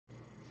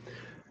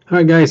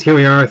Alright guys, here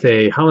we are with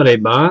a holiday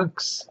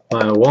box.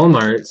 My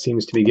Walmart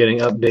seems to be getting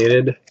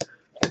updated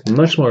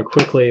much more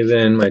quickly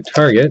than my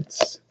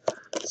Targets.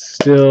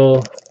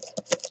 Still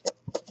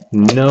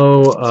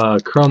no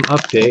Chrome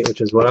update,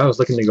 which is what I was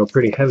looking to go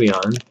pretty heavy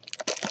on.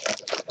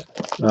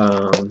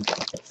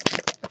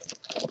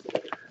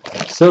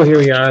 So here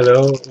we are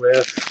though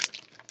with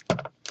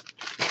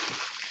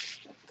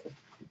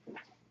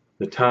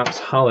the Topps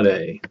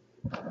Holiday.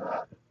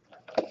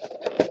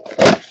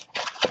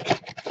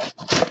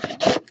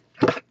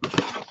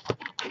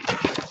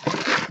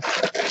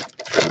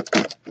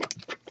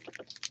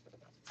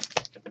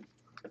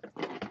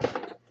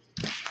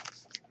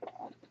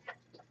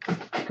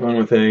 Going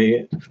with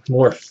a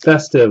more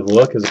festive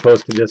look as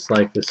opposed to just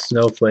like the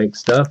snowflake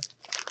stuff.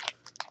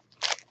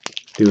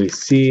 Do we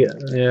see?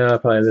 Yeah,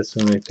 probably this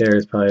one right there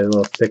is probably a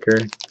little thicker.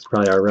 It's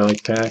probably our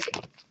relic pack.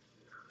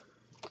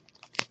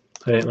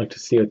 I didn't look to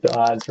see what the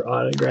odds for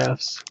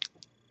autographs.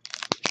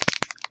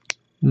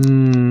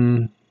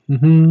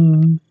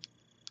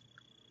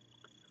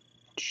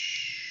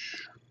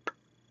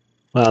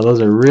 Wow,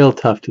 those are real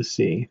tough to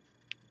see.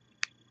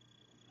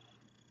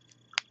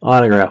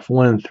 Autograph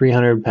 1 in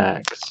 300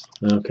 packs.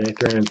 Okay,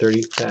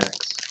 330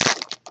 packs.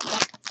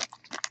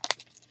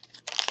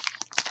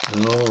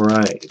 All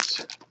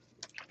right.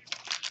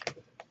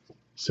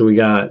 So we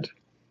got,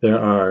 there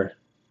are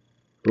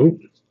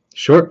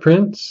short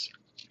prints,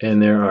 and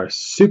there are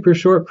super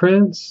short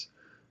prints,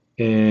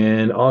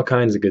 and all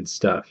kinds of good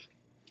stuff.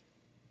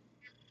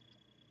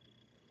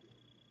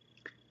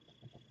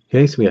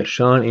 Okay, so we got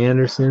Sean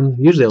Anderson.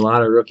 Usually a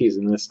lot of rookies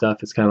in this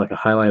stuff. It's kind of like a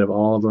highlight of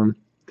all of them.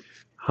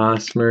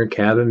 Hosmer,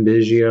 Cabin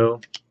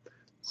Biggio,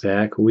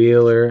 Zach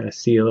Wheeler. I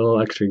see a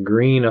little extra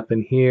green up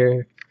in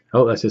here.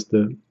 Oh, that's just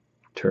the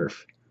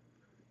turf.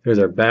 There's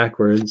our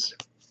backwards.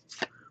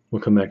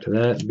 We'll come back to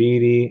that.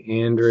 Beatty,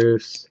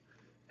 Andrews,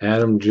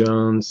 Adam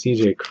Jones,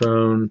 CJ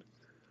Crone,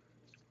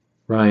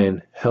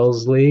 Ryan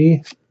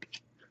Helsley,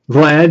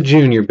 Vlad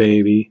Jr.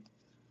 baby.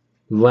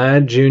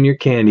 Vlad Jr.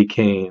 candy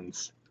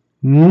canes.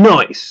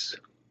 Nice!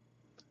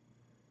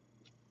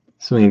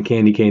 Swinging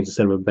candy canes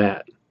instead of a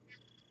bat.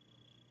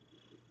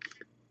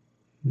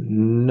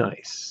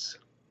 Nice.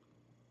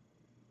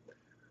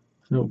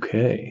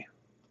 Okay.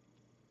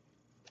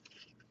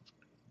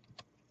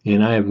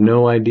 And I have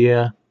no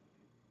idea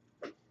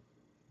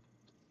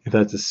if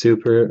that's a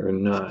super or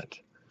not.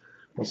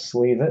 We'll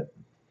sleeve it.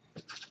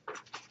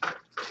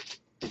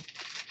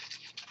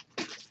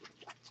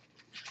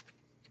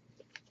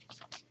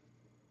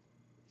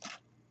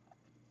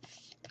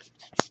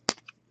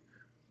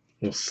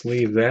 We'll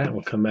sleeve that.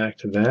 We'll come back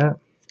to that.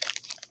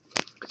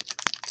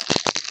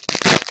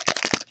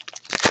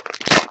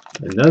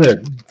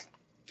 Another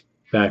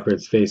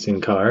backwards facing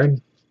card.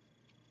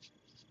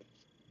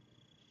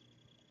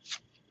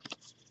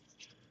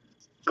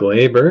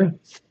 Glaber,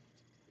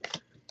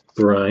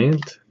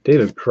 Bryant,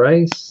 David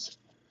Price,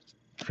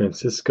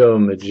 Francisco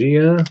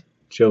Mejia,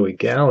 Joey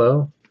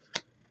Gallo,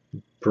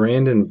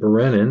 Brandon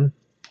Brennan,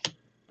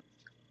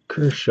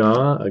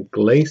 Kershaw,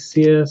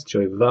 Iglesias,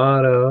 Joey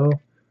Votto.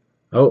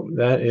 Oh,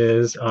 that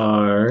is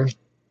our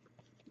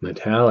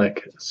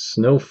metallic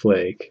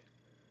snowflake.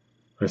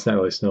 Or it's not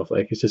really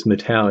snowflake, it's just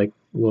metallic,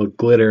 a little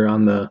glitter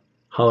on the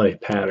holiday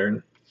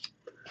pattern.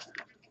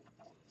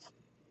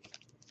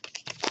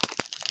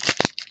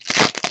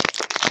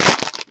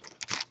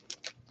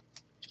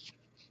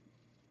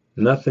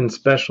 Nothing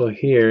special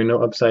here,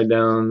 no upside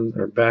down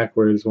or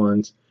backwards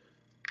ones.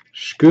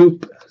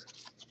 Scoop,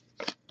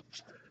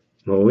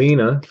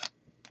 Molina,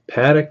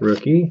 Paddock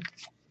rookie,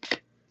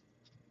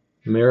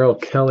 Merrill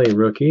Kelly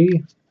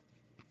rookie,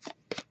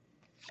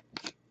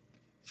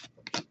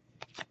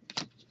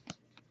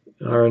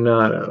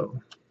 Arenado.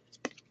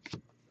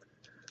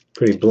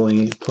 Pretty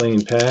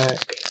plain pack.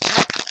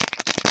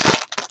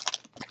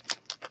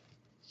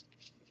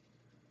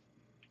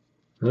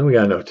 Then we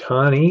got an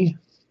Ohtani,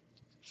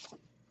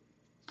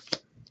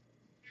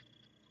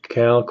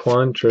 Cal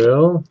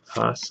Quantrill,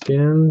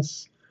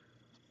 Hoskins,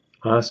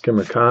 Oscar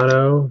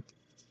Mercado,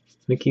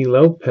 Nicky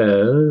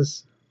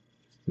Lopez,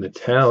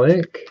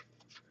 metallic.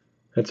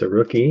 That's a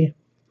rookie.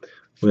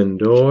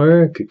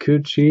 Lindor,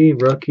 Kikuchi,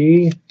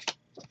 rookie.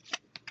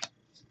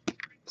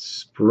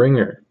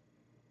 Springer.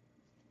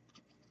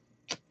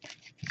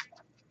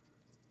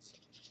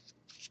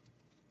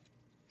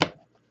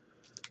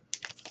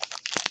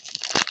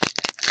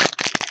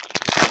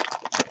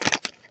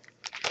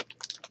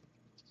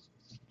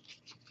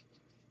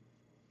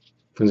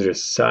 Those are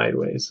just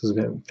sideways.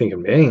 I'm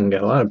thinking, dang,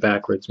 got a lot of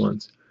backwards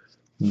ones.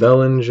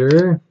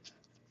 Bellinger,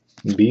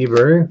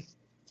 Bieber,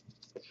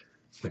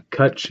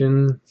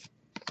 McCutcheon,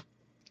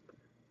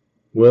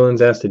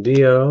 Willens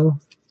Astudillo,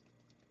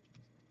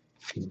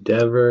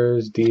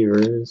 Devers,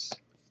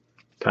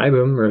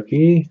 Kybum,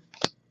 rookie,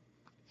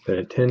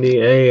 Benintendi.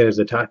 Hey, there's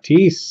a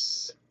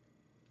Tatis.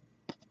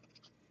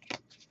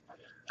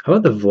 How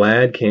about the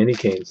Vlad candy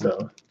canes,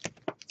 though?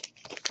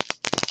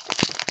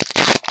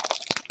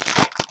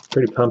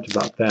 Pretty pumped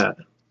about that.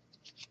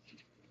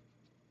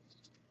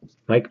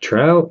 Mike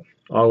Trout,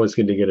 always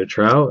good to get a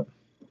Trout.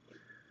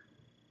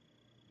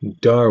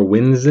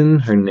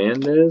 Darwinzon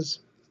Hernandez.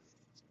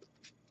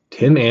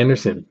 Tim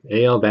Anderson,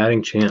 AL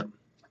batting champ.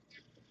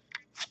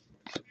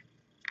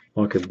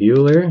 Walker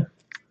Buehler.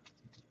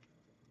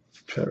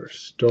 Trevor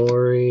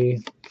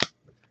Story.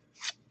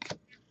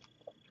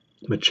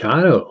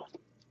 Machado.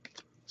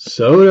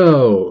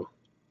 Soto.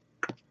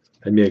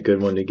 That'd be a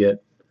good one to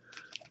get.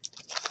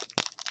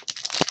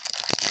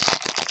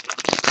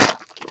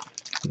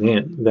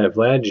 Man, that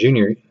Vlad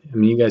Jr., I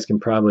mean, you guys can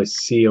probably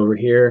see over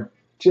here,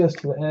 just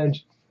to the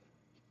edge,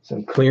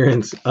 some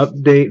clearance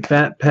update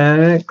fat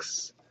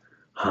packs.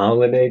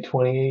 Holiday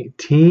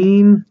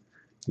 2018.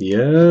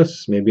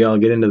 Yes, maybe I'll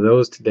get into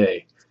those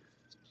today.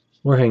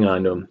 Or hang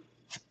on to them.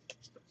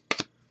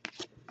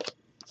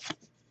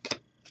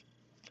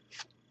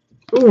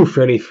 Ooh,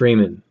 Freddie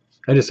Freeman.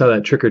 I just saw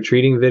that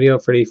trick-or-treating video,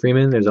 Freddie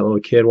Freeman. There's a little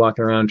kid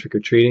walking around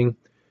trick-or-treating,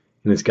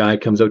 and this guy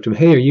comes up to him,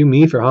 hey, are you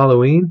me for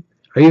Halloween?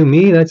 Are you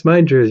me? That's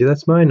my jersey.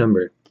 That's my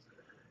number.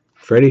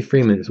 Freddie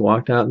Freeman just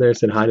walked out there,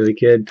 said hi to the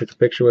kid, took a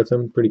picture with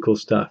him. Pretty cool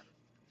stuff.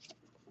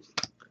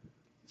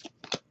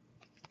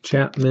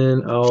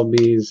 Chapman,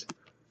 Albies,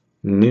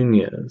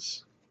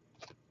 Nunez.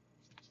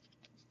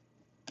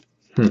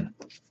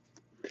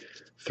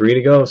 3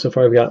 to go. So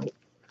far we've got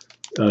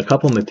a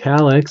couple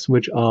metallics,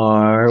 which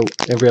are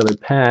every other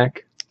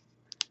pack.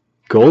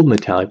 Gold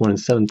metallic, 1 in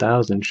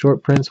 7,000.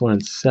 Short prints, 1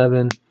 in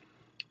 7.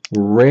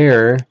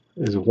 Rare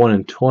is 1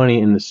 in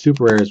 20, and the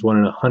super rare is 1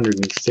 in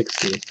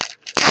 160.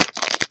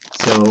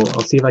 So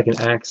I'll see if I can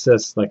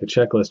access like a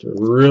checklist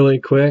really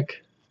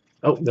quick.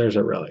 Oh, there's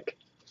a relic.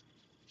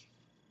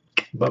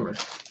 Bummer.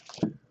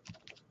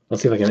 I'll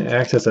see if I can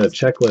access a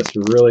checklist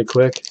really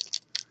quick.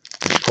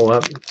 Pull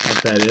up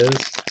what that is.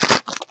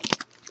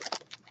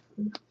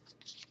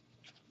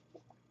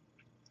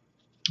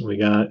 We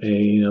got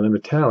another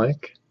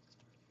metallic.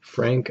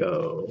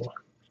 Franco.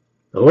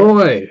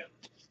 Aloy.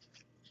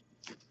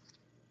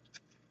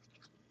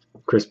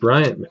 Chris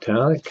Bryant,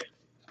 metallic.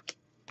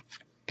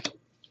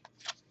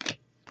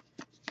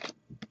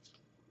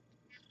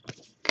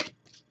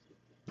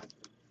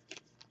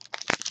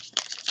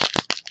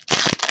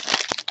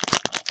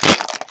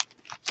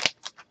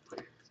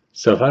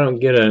 So if I don't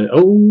get a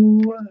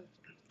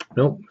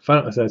nope. If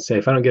I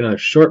don't get another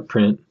short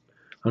print,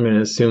 I'm going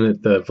to assume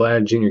that the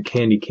Vlad Jr.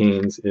 Candy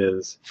Canes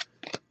is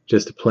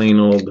just a plain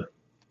old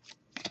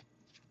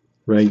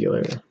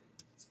regular.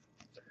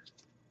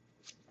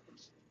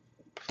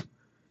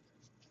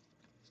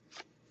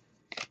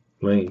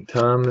 Lane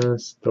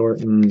Thomas,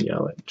 Thornton,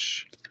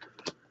 Yelich.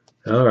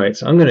 All right,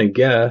 so I'm going to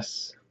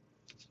guess.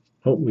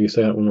 Oh, we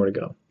still got one more to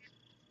go.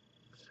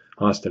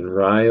 Austin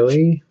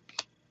Riley.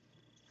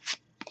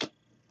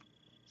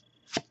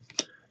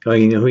 Oh,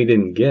 you know who we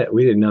didn't get?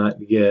 We did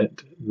not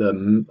get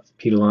the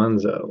Pete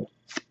Alonso.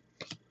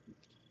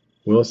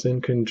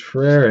 Wilson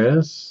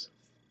Contreras.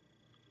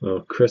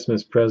 Little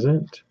Christmas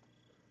present.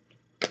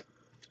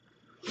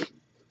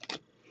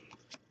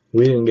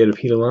 We didn't get a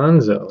Pete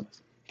Alonso.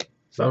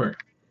 Bummer.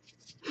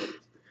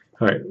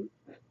 All right,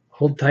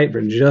 hold tight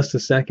for just a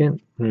second.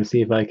 I'm going to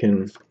see if I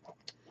can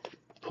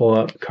pull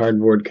up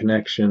Cardboard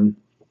Connection.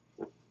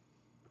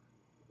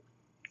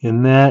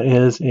 And that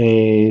is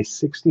a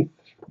 60.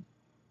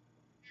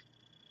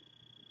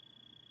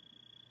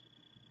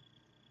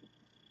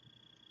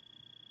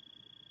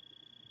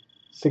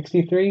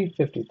 63?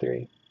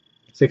 53.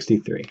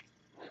 63.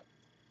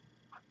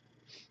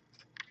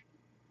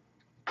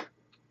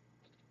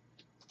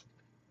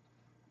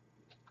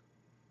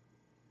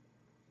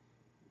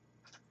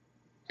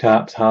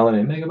 Topps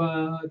Holiday Mega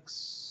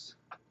Box.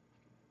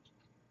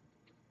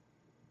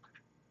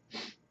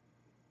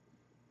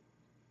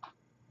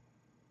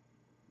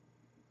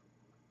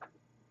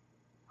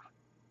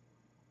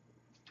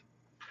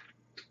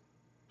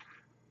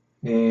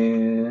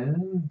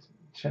 And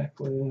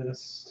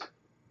checklist.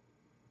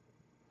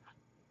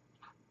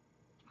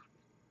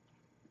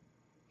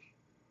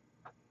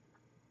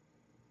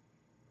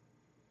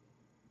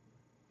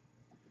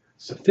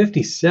 So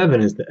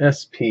 57 is the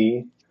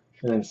SP,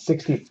 and then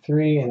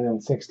 63, and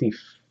then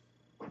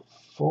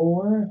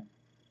 64.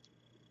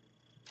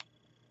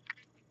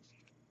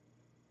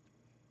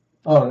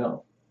 Oh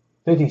no,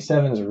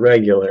 57 is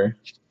regular.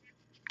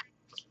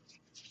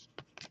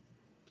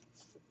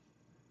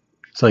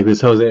 It's like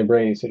this Jose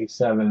Abreu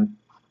 67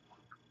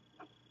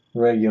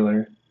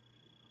 regular.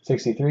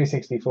 63,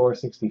 64,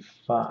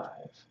 65.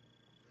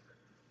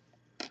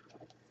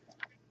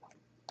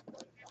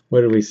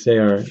 What did we say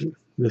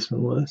this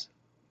one was?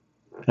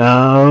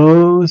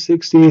 Oh,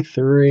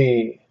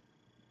 63.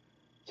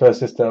 So it's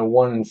just a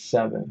 1 in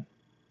 7.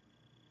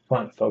 Come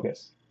on,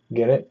 focus.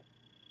 Get it?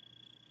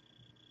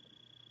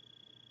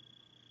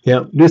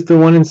 Yep, just a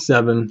 1 in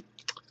 7.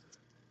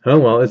 Oh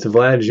well, it's a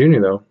Vlad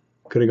Jr. though.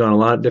 Could have gone a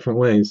lot of different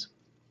ways.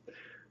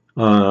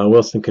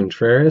 Wilson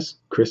Contreras,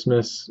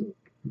 Christmas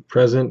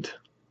present.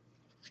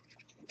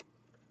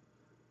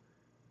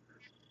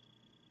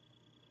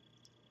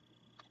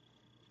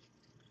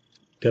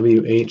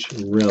 WH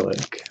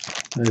Relic.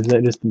 Is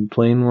that just the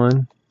plain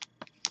one?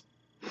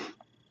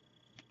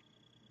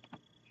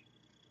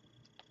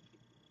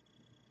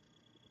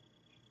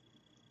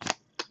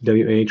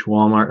 WH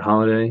Walmart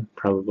Holiday,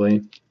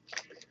 probably.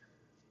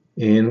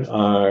 In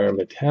our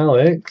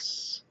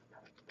metallics,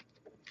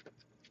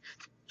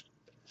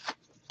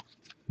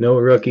 no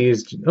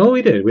rookies. Oh,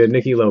 we did. We had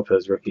Nicky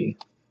Lopez rookie.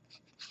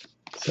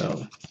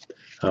 So,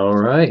 all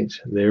right,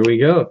 there we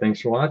go.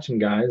 Thanks for watching,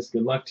 guys.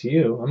 Good luck to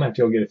you. I'm going to have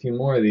to go get a few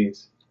more of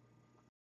these.